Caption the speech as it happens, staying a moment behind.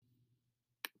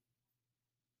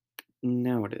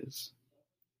Now it is.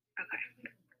 Okay.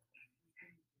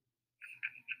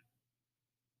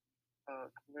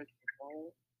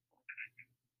 Congratulations.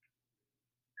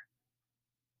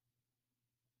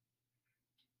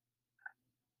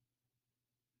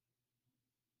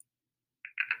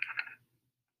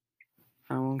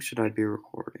 How long should I be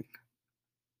recording?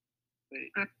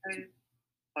 Wait, Okay.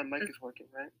 my mic is working,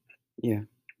 right? Yeah.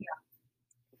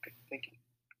 Okay, thank you.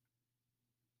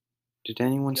 Did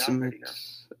anyone Yeah, I'm submit ready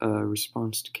now. a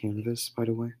response to Canvas, by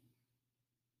the way?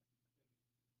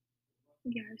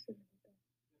 Yeah, I submitted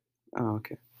that. Oh,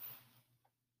 okay.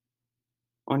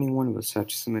 Only one of us had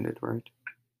submitted, right?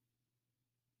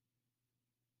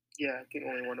 Yeah, I think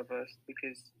only one of us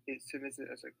because it submits it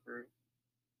as a group.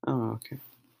 Oh, okay.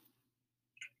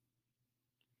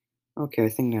 Okay, I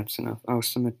think that's enough. I'll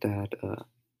submit that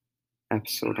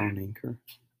episode on Anchor.